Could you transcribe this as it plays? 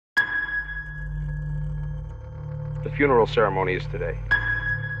The funeral ceremony is today.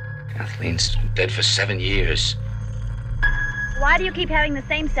 Kathleen's dead for 7 years. Why do you keep having the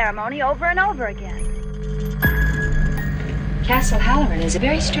same ceremony over and over again? Castle Halloran is a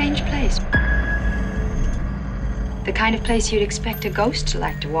very strange place. The kind of place you'd expect a ghost to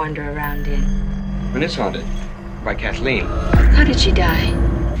like to wander around in. And it's haunted by Kathleen. How did she die?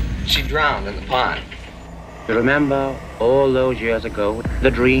 She drowned in the pond. You remember all those years ago, the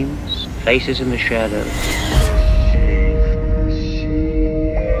dreams, faces in the shadows.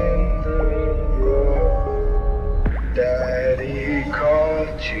 Daddy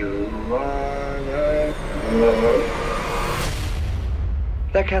caught you on a boat.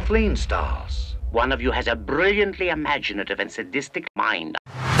 They're Kathleen stars. One of you has a brilliantly imaginative and sadistic mind.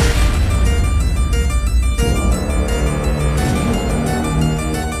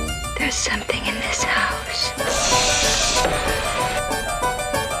 There's something in this house.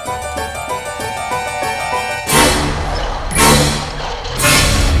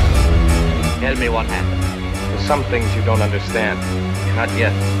 Tell me what happened. There's some things you don't understand. Not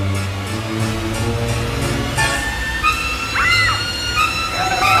yet.